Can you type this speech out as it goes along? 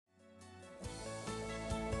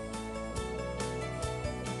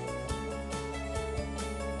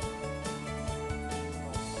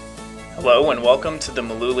Hello and welcome to the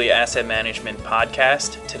Mullooly Asset Management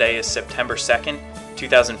Podcast. Today is September 2nd,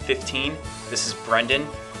 2015. This is Brendan,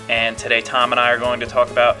 and today Tom and I are going to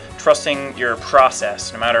talk about trusting your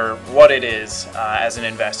process, no matter what it is, as an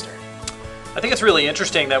investor. I think it's really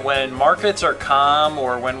interesting that when markets are calm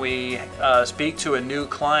or when we speak to a new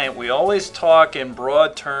client, we always talk in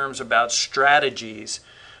broad terms about strategies.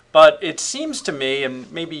 But it seems to me,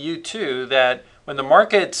 and maybe you too, that when the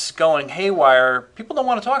market's going haywire, people don't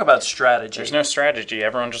want to talk about strategy. There's no strategy.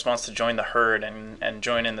 Everyone just wants to join the herd and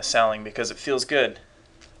join in the selling because it feels good.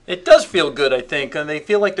 It does feel good, I think, and they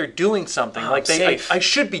feel like they're doing something, like I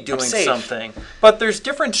should be doing something. But there's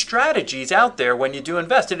different strategies out there when you do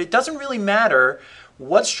invest, and it doesn't really matter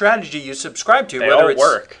what strategy you subscribe to. They all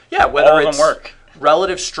work. Yeah, whether all of it's them work.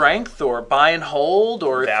 Relative strength or buy and hold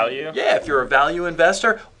or value. If you're a value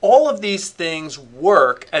investor, all of these things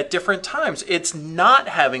work at different times. It's not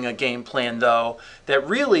having a game plan, though, that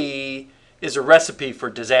really is a recipe for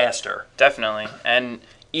disaster. Definitely. And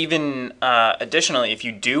even additionally, if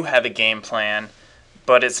you do have a game plan,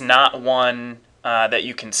 but it's not one that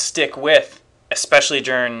you can stick with, especially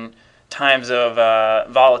during times of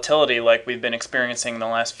volatility like we've been experiencing in the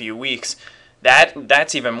last few weeks,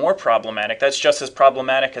 that's even more problematic. That's just as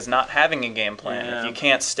problematic as not having a game plan if you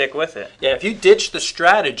can't stick with it. Yeah, if you ditch the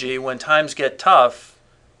strategy when times get tough,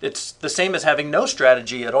 it's the same as having no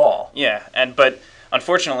strategy at all. Yeah, but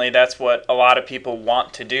unfortunately, that's what a lot of people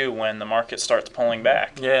want to do when the market starts pulling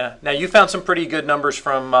back. Yeah. Now, you found some pretty good numbers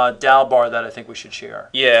from Dalbar that I think we should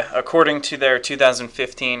share. Yeah. According to their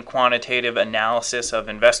 2015 quantitative analysis of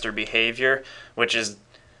investor behavior, which is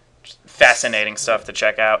fascinating stuff to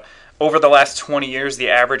check out, over the last 20 years, the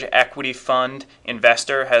average equity fund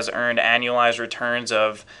investor has earned annualized returns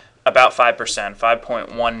of about 5%,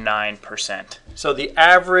 5.19%. So the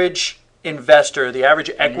average investor, the average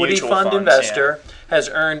equity fund investor, has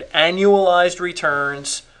earned annualized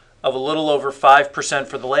returns of a little over 5%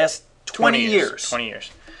 for the last 20 years. 20 years.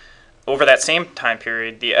 Over that same time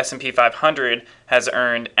period, the S&P 500 has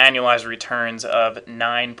earned annualized returns of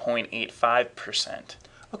 9.85%.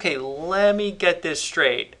 Okay, let me get this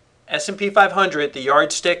straight. S&P 500, the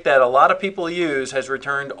yardstick that a lot of people use, has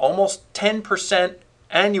returned almost 10%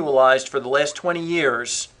 annualized for the last 20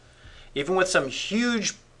 years, even with some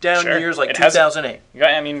huge down years like 2008.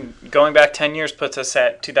 Going back 10 years puts us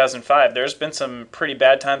at 2005. There's been some pretty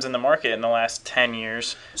bad times in the market in the last 10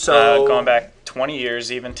 years. So going back 20 years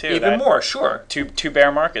even too. Even more, sure. Two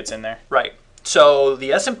bear markets in there. Right. So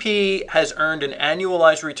the S&P has earned an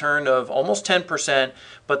annualized return of almost 10%,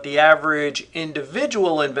 but the average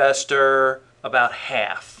individual investor about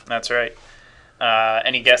half. That's right.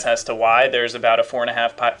 Any guess as to why there's about a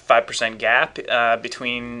 4.5-5% gap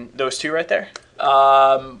between those two right there?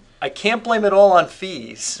 I can't blame it all on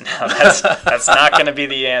fees. No, that's not going to be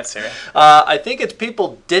the answer. I think it's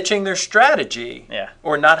people ditching their strategy,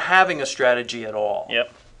 or not having a strategy at all.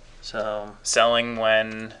 Yep. So selling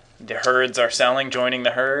when the herds are selling, joining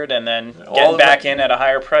the herd, and then getting back in at a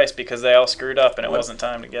higher price because they all screwed up and it wasn't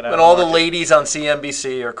time to get out. When all the ladies on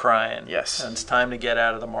CNBC are crying, yes, and it's time to get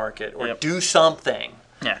out of the market or do something.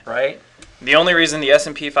 Yeah, right. The only reason the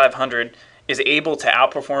S&P 500 is able to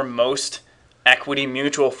outperform most equity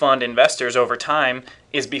mutual fund investors over time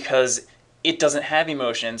is because it doesn't have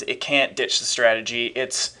emotions. It can't ditch the strategy.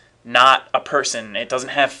 It's not a person. It doesn't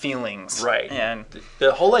have feelings. Right. And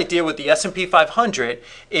the whole idea with the S&P 500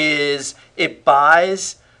 is it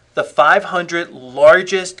buys the 500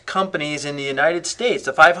 largest companies in the United States,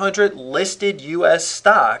 the 500 listed U.S.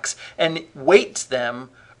 stocks, and weights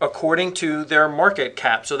them according to their market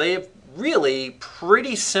cap. So they have really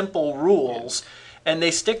pretty simple rules, and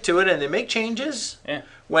they stick to it, and they make changes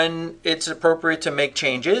when it's appropriate to make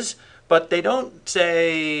changes. But they don't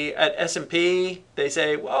say at S&P, they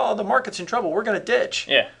say, well, the market's in trouble, we're going to ditch.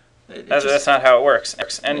 Yeah, that's not how it works.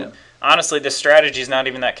 And honestly, this strategy is not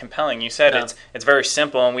even that compelling. You said it's very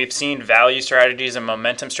simple, and we've seen value strategies and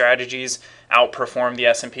momentum strategies outperform the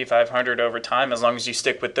S&P 500 over time as long as you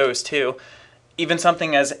stick with those two. Even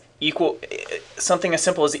something as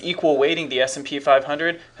simple as equal weighting the S&P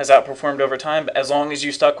 500 has outperformed over time, as long as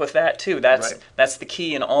you stuck with that too. That's the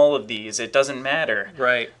key in all of these. It doesn't matter.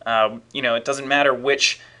 Right. It doesn't matter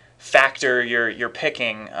which factor you're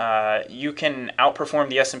picking. You can outperform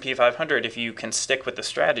the S&P 500 if you can stick with the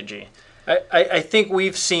strategy. I think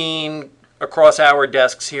we've seen across our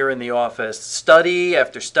desks here in the office, study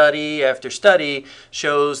after study after study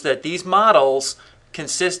shows that these models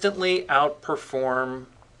consistently outperform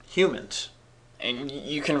humans. And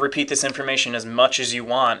you can repeat this information as much as you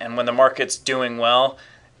want, and when the market's doing well,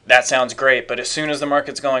 that sounds great, but as soon as the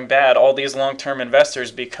market's going bad, all these long-term investors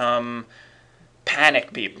become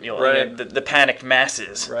panic people, right. The panicked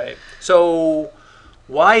masses. Right. So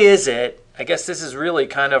why is it, I guess this is really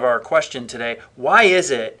kind of our question today, why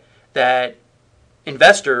is it that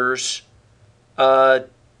investors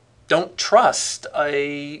don't trust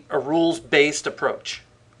a rules-based approach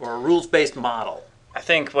or a rules-based model? I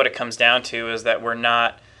think what it comes down to is that we're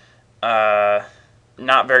not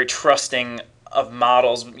very trusting of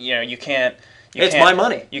models. You can't. It's my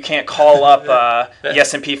money. You can't call up the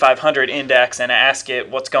S&P 500 index and ask it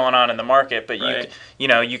what's going on in the market, but right.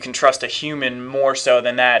 you can trust a human more so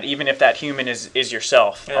than that, even if that human is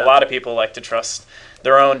yourself. Yeah. A lot of people like to trust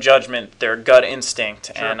their own judgment, their gut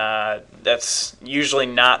instinct, sure. and that's usually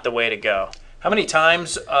not the way to go. How many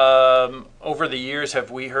times over the years have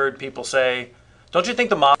we heard people say, "Don't you think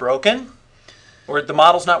the model's broken?" Or the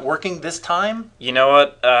model's not working this time? You know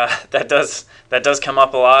what? That does come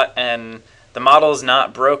up a lot, and the model is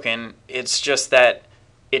not broken. It's just that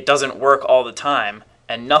it doesn't work all the time,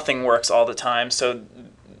 and nothing works all the time. So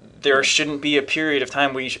there shouldn't be a period of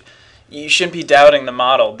time where you shouldn't be doubting the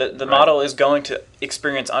model. The right. model is going to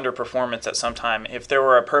experience underperformance at some time. If there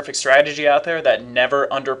were a perfect strategy out there that never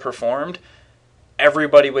underperformed,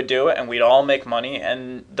 everybody would do it, and we'd all make money,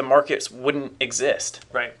 and the markets wouldn't exist.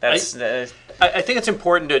 Right. I think it's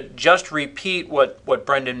important to just repeat what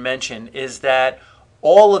Brendan mentioned, is that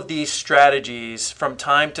all of these strategies from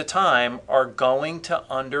time to time are going to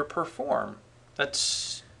underperform.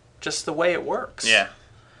 That's just the way it works. Yeah.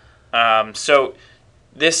 So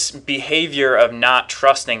this behavior of not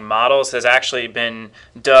trusting models has actually been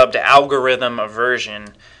dubbed algorithm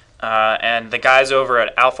aversion, and the guys over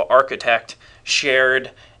at Alpha Architect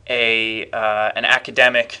shared an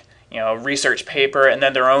academic research paper and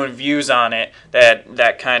then their own views on it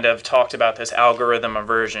that kind of talked about this algorithm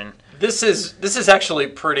aversion. This is actually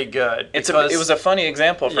pretty good. It was a funny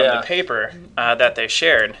example from the paper that they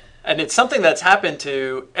shared. And it's something that's happened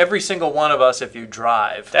to every single one of us if you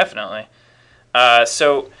drive. Definitely.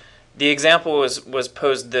 So the example was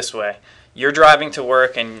posed this way. You're driving to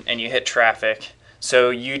work and you hit traffic.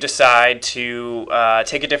 So you decide to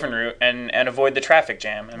take a different route and avoid the traffic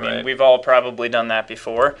jam. I mean, right. We've all probably done that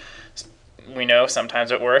before. We know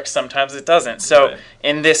sometimes it works, sometimes it doesn't. So right.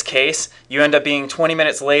 in this case, you end up being 20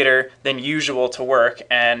 minutes later than usual to work,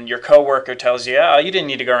 and your coworker tells you, "Oh, you didn't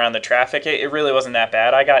need to go around the traffic. It really wasn't that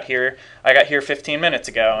bad. I got here 15 minutes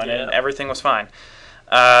ago, and everything was fine."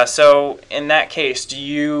 So in that case, do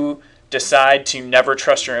you decide to never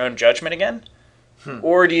trust your own judgment again?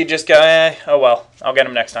 Or do you just go, oh well, I'll get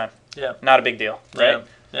him next time. Yeah. Not a big deal, right?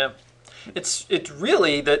 Yeah. It's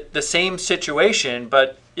really the same situation,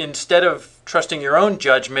 but instead of trusting your own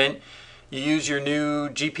judgment, you use your new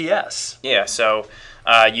GPS. Yeah, so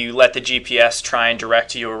you let the GPS try and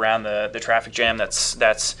direct you around the traffic jam that's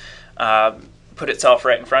put itself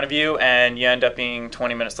right in front of you, and you end up being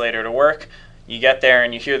 20 minutes later to work. You get there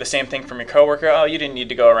and you hear the same thing from your coworker. Oh, you didn't need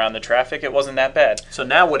to go around the traffic. It wasn't that bad. So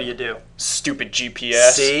now what do you do? Stupid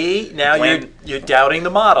GPS. See? Now you're doubting the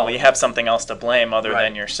model. Well, you have something else to blame other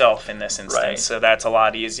than yourself in this instance. Right. So that's a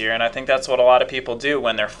lot easier. And I think that's what a lot of people do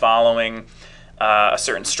when they're following a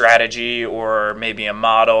certain strategy or maybe a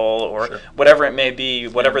model or whatever it may be,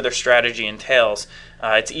 whatever their strategy entails.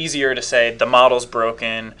 It's easier to say the model's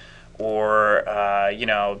broken, or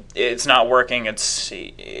it's not working. It's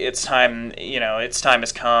time. Its time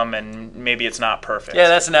has come, and maybe it's not perfect. Yeah,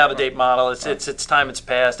 that's an out-of-date model. It's time. It's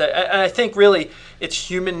past. I think really it's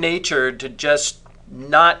human nature to just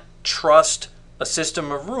not trust a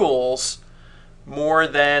system of rules more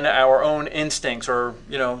than our own instincts, or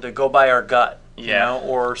to go by our gut.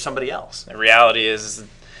 Or somebody else. The reality is,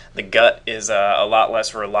 the gut is a lot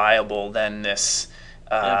less reliable than this.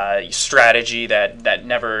 Strategy that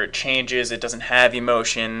never changes. It doesn't have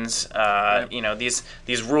emotions.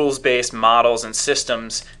 These rules-based models and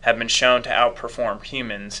systems have been shown to outperform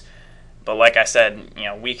humans. But like I said,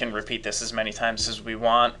 we can repeat this as many times as we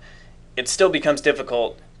want. It still becomes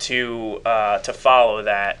difficult to follow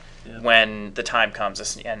that when the time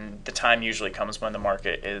comes, and the time usually comes when the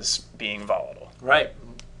market is being volatile. Right.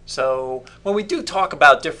 So when we do talk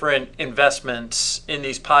about different investments in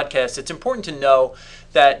these podcasts, it's important to know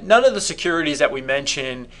that none of the securities that we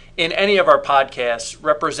mention in any of our podcasts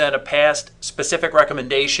represent a past specific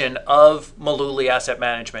recommendation of Malooly Asset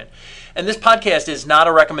Management. And this podcast is not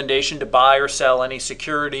a recommendation to buy or sell any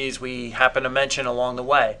securities we happen to mention along the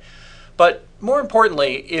way. But more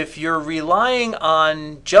importantly, if you're relying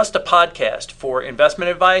on just a podcast for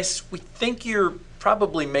investment advice, we think you're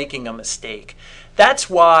probably making a mistake. That's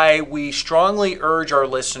why we strongly urge our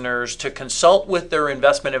listeners to consult with their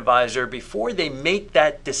investment advisor before they make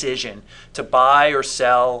that decision to buy or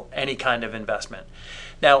sell any kind of investment.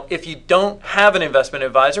 Now, if you don't have an investment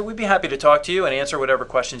advisor, we'd be happy to talk to you and answer whatever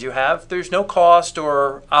questions you have. There's no cost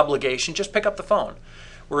or obligation. Just pick up the phone.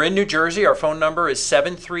 We're in New Jersey. Our phone number is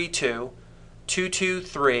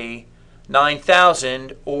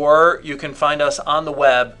 732-223-9000, or you can find us on the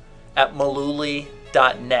web at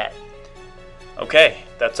maluli.net. Okay,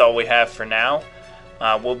 that's all we have for now.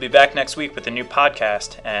 We'll be back next week with a new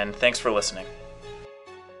podcast, and thanks for listening.